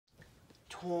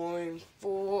time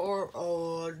for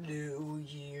a new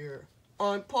year.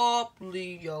 I'm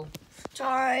Popplio.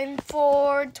 Time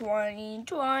for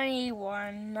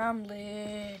 2021. I'm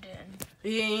Litten.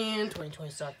 And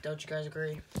 2020 sucked. Don't you guys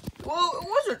agree? Well, it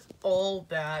wasn't all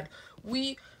bad.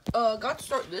 We got to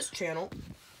start this channel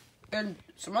and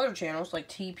some other channels like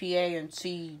TPA and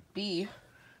CB.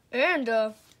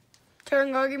 And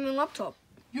Tearing our gaming laptop.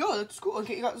 Yeah, that's cool.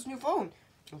 Okay, you got this new phone.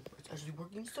 It's actually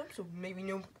working stuff, so maybe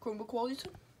no Chromebook quality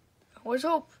stuff. Always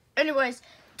hope. Anyways,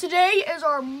 today is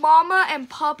our Mama and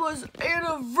Papa's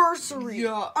anniversary.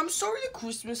 Yeah, I'm sorry the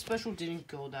Christmas special didn't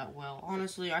go that well.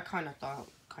 Honestly, I kind of thought it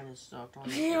kind of sucked.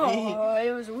 Honestly. Yeah,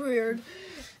 it was weird.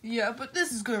 Yeah, but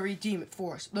this is gonna redeem it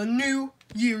for us. The New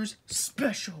Year's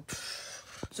special.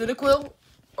 So, Nick,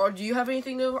 or do you have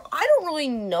anything to? I don't really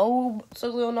know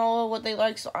Solgaleo and Lunala what they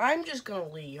like, so I'm just gonna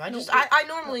leave. I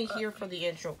normally hear for the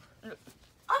intro.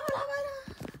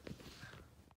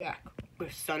 Back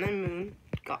with Sun and Moon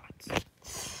Gods. I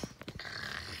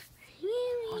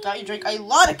thought you drank a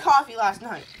lot of coffee last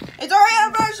night. It's our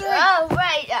anniversary. Oh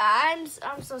right,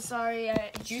 I'm so sorry.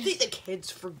 Do you think the kids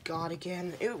forgot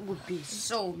again? It would be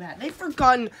so mad. They've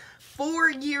forgotten 4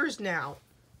 years now.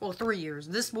 Well, 3 years.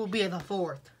 This will be the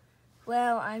 4th.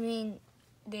 Well, I mean,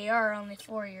 they are only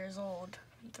 4 years old,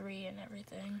 3 and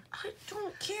everything. I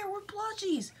don't care. We're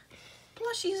plushies.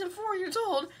 Plushies at 4 years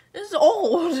old is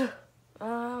old.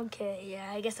 Okay,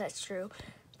 yeah, I guess that's true.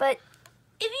 But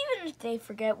even if they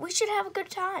forget, we should have a good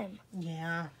time.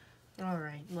 Yeah. All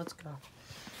right, let's go.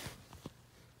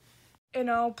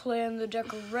 And I'll plan the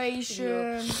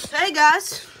decorations. Hey,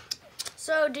 guys.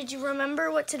 So, did you remember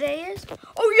what today is?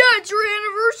 Oh, yeah, it's your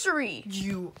anniversary.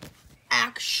 You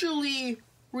actually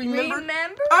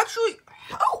remember? Actually,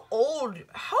 how old?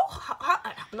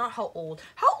 Not how old.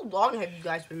 How long have you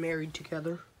guys been married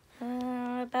together?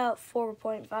 About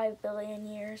 4.5 billion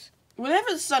years.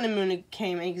 Whenever the Sun and Moon we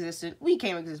came existed. Wait,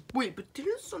 but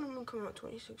didn't the Sun and Moon come out in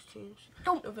 2016?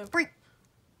 Don't freak.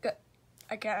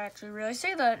 I can't actually really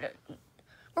say that.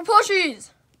 We're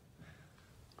plushies.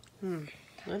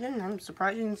 I'm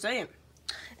surprised you didn't say it.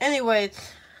 Anyway,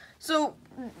 so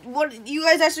what you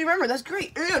guys actually remember? That's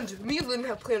great. And me and Lynn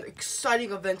have planned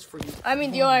exciting events for you. I mean,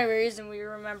 the only reason we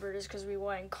remembered is because we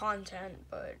wanted content,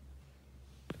 but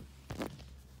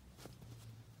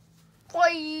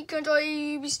why can't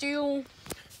I be still?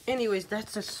 Anyways,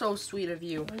 that's just so sweet of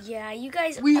you. Yeah, you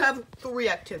guys. We have 3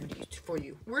 activities for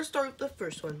you. We're gonna start with the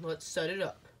first one. Let's set it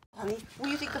up. Honey, what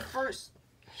do you think the first?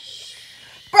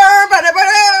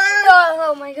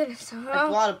 Oh my goodness! I have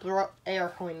a lot of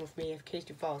air going with me in case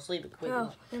you fall asleep. Oh, I'm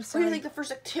what do sorry. you think the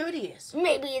first activity is?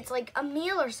 Maybe it's like a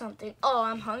meal or something. Oh,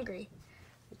 I'm hungry.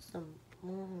 It's the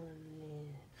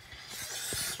morning.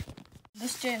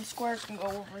 This giant square can go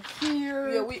over here.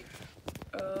 Yeah, we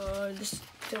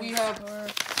have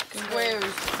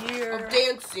squares here of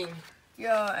dancing.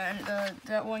 Yeah, and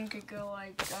that one could go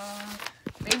like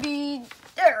maybe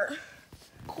there.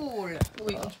 Cool.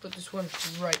 Wait, let's put this one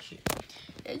right here.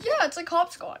 Yeah, it's like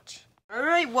hopscotch. All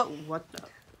right. What the?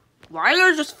 Why are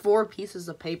there just 4 pieces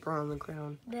of paper on the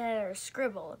ground? They're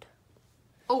scribbled.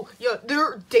 Oh yeah,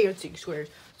 they're dancing squares.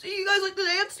 So you guys like to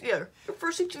dance together? Your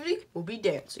first activity will be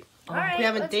dancing. All right, we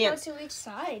haven't let's danced. go to each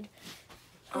side.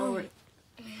 All right.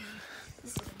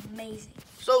 This is amazing.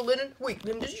 So, Lynn,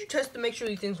 did you test to make sure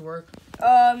these things work?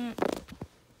 Yeah,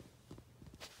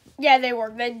 they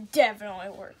work. They definitely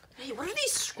work. Hey, what are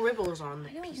these scribbles on the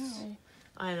pieces? Know.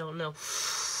 I don't know.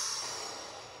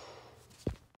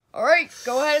 All right,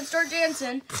 go ahead and start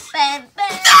dancing. Bam,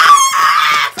 bam.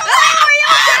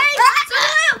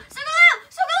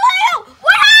 Solgaleo!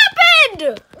 What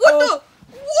happened? What?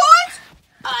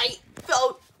 I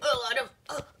felt a lot of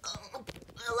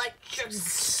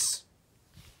electricity.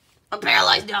 I'm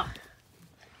paralyzed now.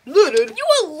 Lynn. You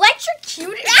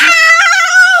electrocuted?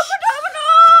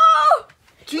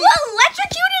 You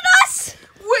electrocuted us?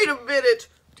 Wait a minute.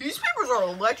 These papers are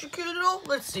electrocuted at all?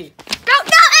 Let's see. No!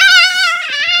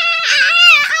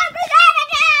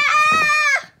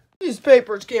 These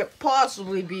papers can't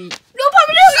possibly be. No,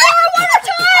 Papa, no! One more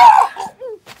time!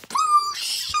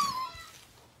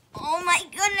 Oh my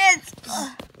goodness!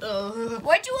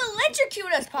 Why'd you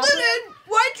electrocute us, Papa? Lynn,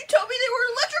 why'd you tell me they were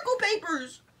electrical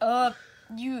papers?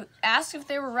 You asked if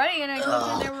they were ready, and I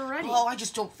told you they were ready. Oh, I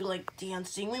just don't feel like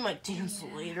dancing. We might dance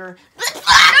later.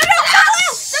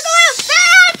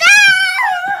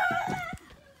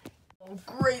 Oh,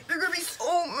 great. They're going to be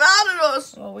so mad at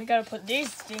us. Well, we gotta put these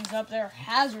things up there.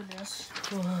 Hazardous.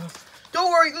 Don't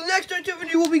worry. The next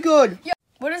activity will be good. Yeah.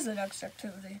 What is the next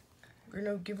activity? We're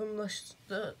going to give them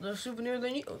the souvenir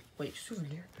they need. Oh, wait,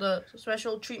 souvenir? The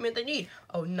special treatment they need.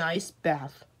 Oh, nice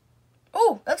bath.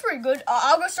 Oh, that's pretty good.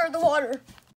 I'll go start the water.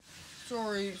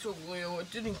 Sorry, Solgaleo,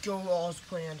 it didn't go all as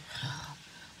planned.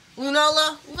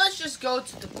 Lunala, let's just go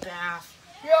to the bath.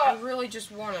 Yeah. I really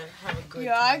just want to have a good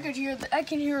time. I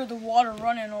can hear the water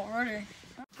running already.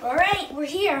 All right, we're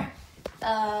here.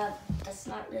 That's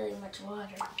not really much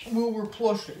water. Well, we're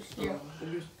plushes. Yeah.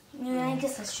 Yeah, I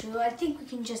guess that's true. I think we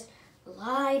can just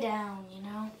lie down, you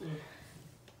know?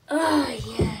 Oh,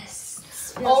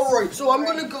 yes. All right, so I'm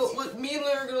going to go. Me and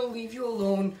Lynn are going to leave you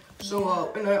alone.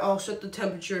 So, and I'll set the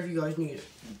temperature if you guys need it.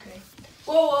 Okay.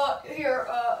 Well, here,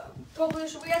 probably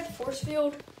should we add the force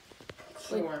field?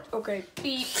 Sure. Okay.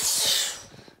 Beep.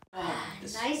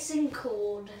 Nice and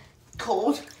cold.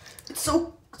 Cold? It's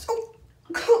so cold.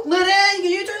 Lynn, can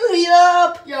you turn the heat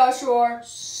up? Yeah, sure. It's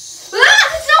so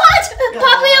hot!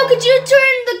 Popplio, could you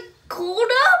turn the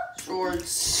cold up? Sure.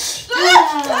 Ice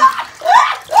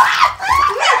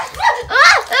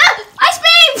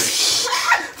beam!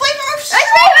 Flavors!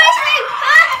 Ice beam!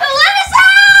 Let us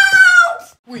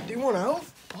out! Wait, they want out?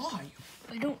 Why?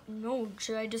 I don't know.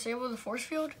 Should I disable the force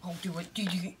field? I'll do it.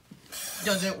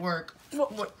 Doesn't work.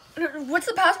 What? What's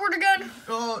the password again?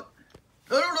 I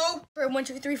don't know. 1,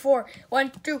 2, 3, 4.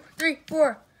 1, 2, 3,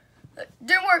 4.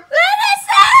 Didn't work. Let us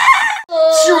out!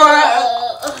 Sure.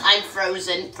 I'm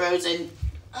frozen.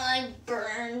 I'm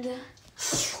burned.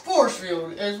 Force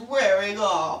field is wearing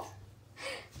off.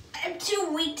 I'm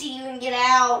too weak to even get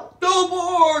out. No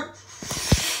more.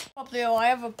 Popplio, I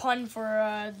have a pun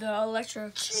for the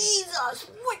electric. Jesus,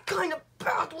 what kind of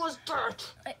bath was that?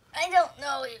 I don't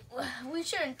know. We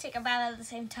shouldn't take a bath at the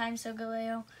same time,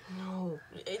 Solgaleo. No,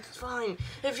 it's fine.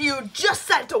 If you just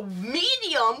set to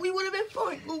medium, we would have been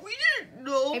fine, but we didn't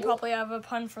know. Hey, Popplio, I have a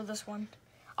pun for this one.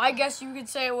 I guess you could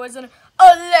say it was an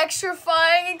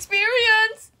electrifying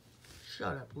experience.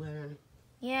 Shut up, Lynn.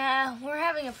 Yeah, we're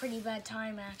having a pretty bad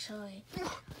time, actually.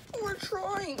 We're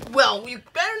trying. Well, you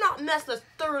better not mess this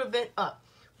third event up.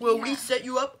 Well, we set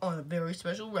you up on a very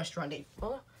special restaurant date.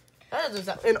 Well, that doesn't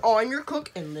sound. And I'm your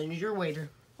cook, and Lynn's your waiter.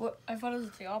 What? I thought it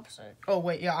was the opposite. Oh,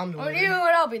 wait, yeah, I'm the waiter. You know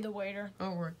what? I'll be the waiter.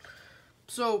 All right.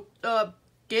 So,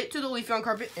 get to the leafy on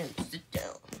carpet and sit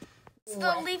down. It's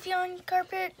the leafy on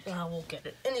carpet. We'll get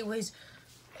it. Anyways,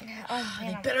 Oh,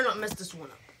 they better not mess this one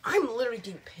up. I'm literally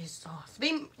getting pissed off.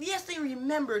 Yes, they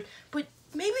remembered, but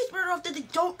maybe it's better off that they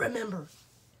don't remember.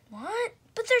 What?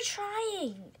 But they're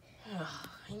trying.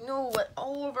 I know, but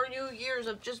all of our New Year's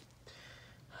have just...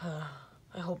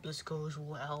 I hope this goes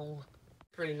well.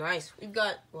 Pretty nice. We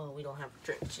don't have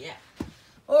drinks yet.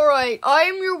 Alright, I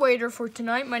am your waiter for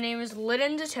tonight. My name is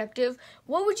Litten Detective.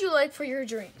 What would you like for your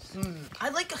drinks?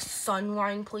 I'd like a sun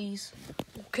wine, please.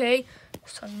 Okay,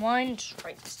 sun wine. Just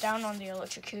write this down on the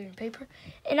electrocuting paper.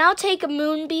 And I'll take a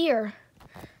moon beer.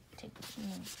 Take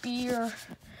moon beer.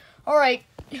 Alright.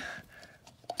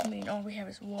 I mean, all we have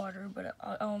is water, but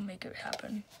I'll make it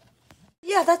happen.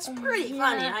 Yeah, that's pretty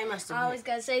funny, I must admit. I was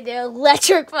gonna say the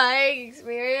electrifying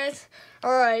experience.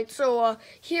 Alright, so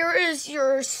here is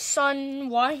your sun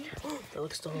wine. That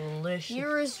looks delicious.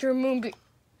 Here is your moon beer.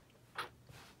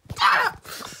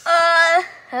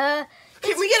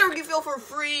 Can we get a refill for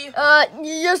free?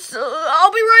 Yes,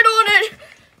 I'll be right on it.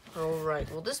 Alright,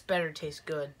 well, this better taste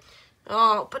good.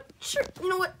 Oh, but sure, you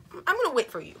know what? I'm gonna wait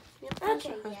for you.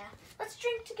 Okay, yeah. Let's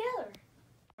drink together.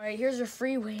 All right, here's your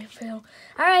free refill.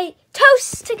 All right,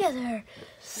 toast together.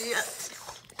 Yeah.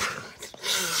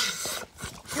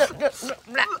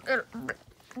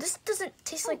 This doesn't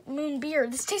taste like moon beer.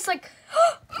 This tastes like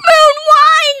moon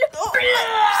wine.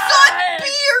 Sun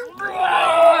beer!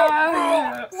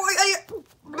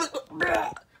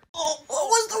 What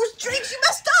was those drinks? You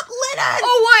messed up, Lynn!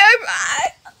 Oh,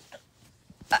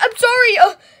 I'm sorry.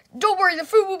 Don't worry, the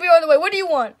food will be on the way. What do you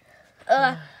want?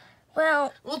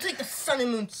 Well, we'll take the Sun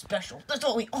and Moon special. That's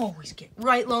all we always get,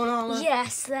 right, Lunala?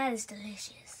 Yes, that is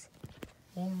delicious.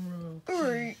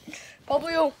 Alright.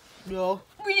 Popplio, Yeah.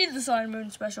 we need the Sun and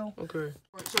Moon special. Okay.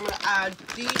 So I'm gonna add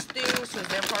these things because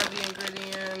they're part of the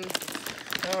ingredients.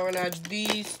 Now we're gonna add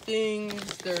these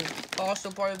things. They're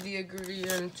also part of the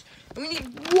ingredients. And we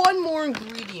need one more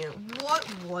ingredient. What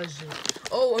was it?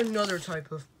 Oh, another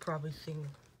type of probably thing.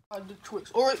 Add the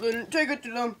Twix. Alright, then take it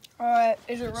to them. Alright,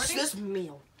 is it ready? This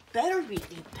meal better be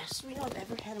the best meal I've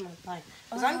ever had in my life.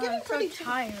 Because I'm getting pretty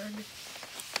tired.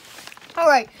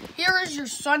 Alright, here is your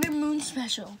Sun and Moon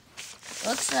special.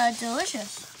 Looks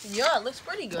delicious. Yeah, it looks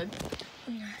pretty good.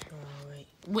 Alright.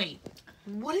 Wait,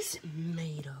 what is it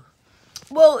made of?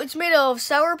 Well, it's made of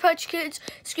Sour Patch Kids,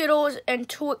 Skittles, and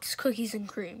Twix cookies and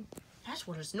cream. That's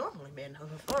what it's normally made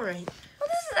of. Alright. Well,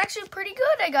 this is actually pretty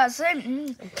good, I gotta say. Are you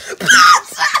okay?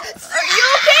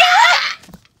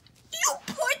 You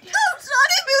put the Sun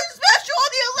and Moon special on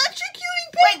the electrocuting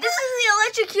paper? Wait, this is the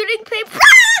electrocuting paper.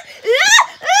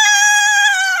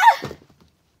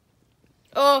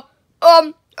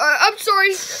 I'm sorry.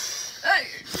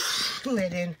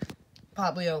 Litten,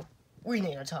 Popplio, we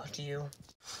need to talk to you.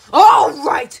 All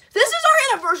right, this is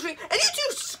our anniversary, and you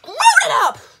two screwed it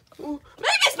up. Maybe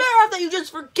it's better off that you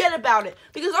just forget about it,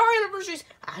 because our anniversaries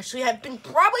actually have been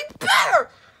probably better.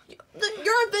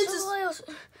 Your events is...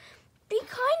 Be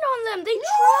kind on them. They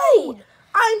tried.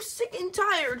 I'm sick and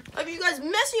tired of you guys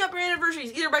messing up your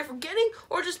anniversaries, either by forgetting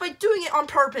or just by doing it on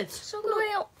purpose.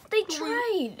 Solgaleo, they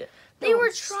tried. They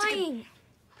were trying.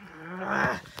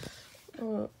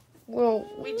 Well,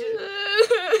 we did.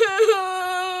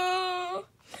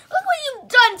 Look what you've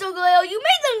done, Solgaleo. You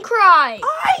made them cry.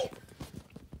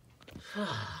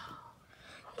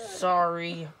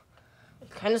 Sorry. I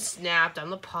kind of snapped. I'm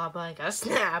the papa. I gotta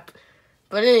snap.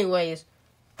 But anyways,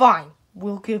 fine.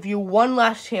 We'll give you one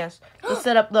last chance to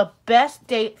set up the best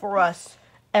date for us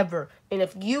ever. And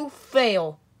if you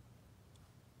fail,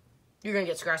 you're gonna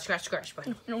get scratched.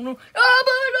 No.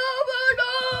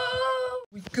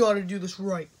 We gotta do this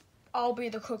right. I'll be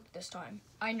the cook this time.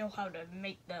 I know how to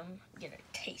make them get a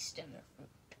taste in their food.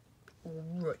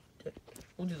 Right.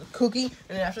 We'll do the cooking,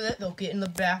 and then after that, they'll get in the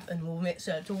bath, and we'll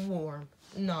set it to warm.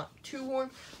 Not too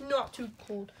warm, not too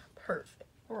cold. Perfect.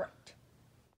 Right.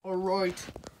 All right.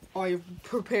 I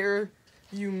prepared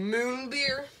you moon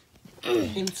beer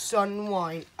and sun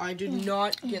wine. I did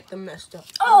not get them messed up.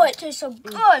 Oh, it tastes so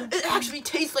good. It actually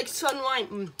tastes like sun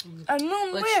wine. A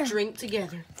moon Let's beer. drink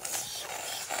together.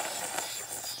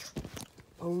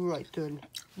 All right, then.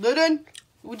 Litten,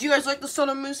 would you guys like the Sun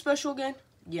and Moon special again?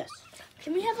 Yes.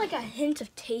 Can we have like a hint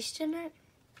of taste in it?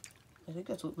 I think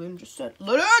that's what Litten just said.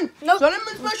 Litten! Nope. Sun and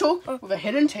Moon special with a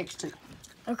hidden taste.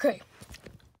 Okay.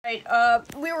 Right,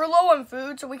 we were low on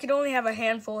food, so we could only have a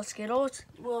handful of Skittles.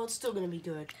 Well, it's still gonna be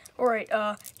good. Alright,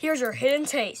 here's your hidden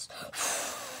taste.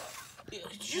 Did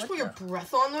you just put your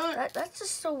breath on that? That's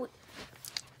just so...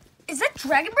 Is that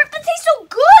dragon breath? That tastes so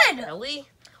good! Really?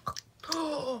 We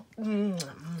did it,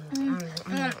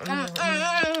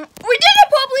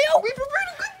 Popplio! We prepared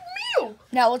a good meal!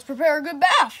 Now let's prepare a good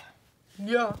bath.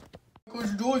 Yeah.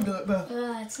 Who's doing that bath?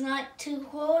 It's not too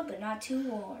cold, but not too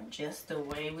warm. Just the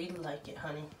way we like it,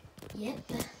 honey.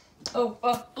 Yep. Oh,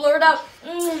 blur it out.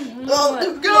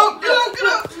 Oh, get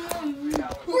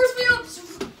out! Where's the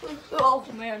ups? Oh,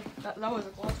 man. That was a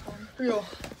close one. Yeah.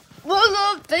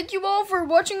 Well, thank you all for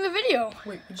watching the video.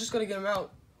 Wait, we just gotta get them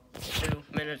out. 2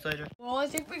 minutes later. Well, I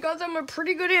think we got them a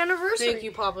pretty good anniversary. Thank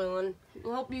you, Papa and Lynn.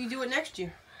 We'll help you do it next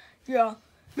year. Yeah.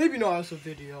 Maybe not as a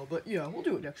video, but yeah, we'll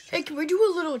do it next year. Hey, can we do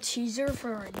a little teaser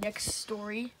for our next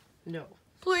story? No.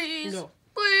 Please. No.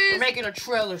 Please. We're making a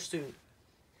trailer soon.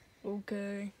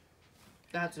 Okay.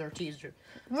 That's our teaser.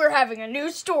 We're having a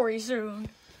new story soon.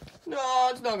 No,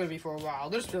 it's not gonna be for a while.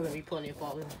 There's still gonna be plenty of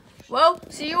following. Well,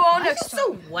 see you all next time.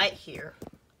 It's so wet here.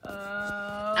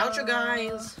 Outro,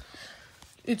 guys.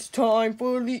 It's time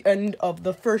for the end of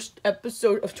the first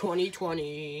episode of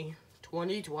 2020.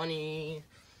 2020.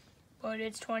 But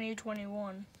it's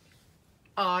 2021.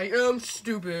 I am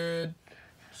stupid.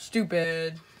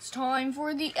 Stupid. It's time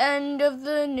for the end of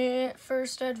the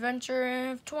first adventure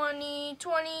of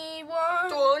 2021.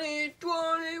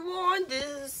 2021.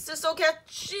 This is so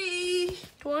catchy.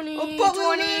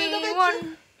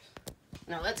 2021.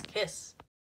 Now let's kiss.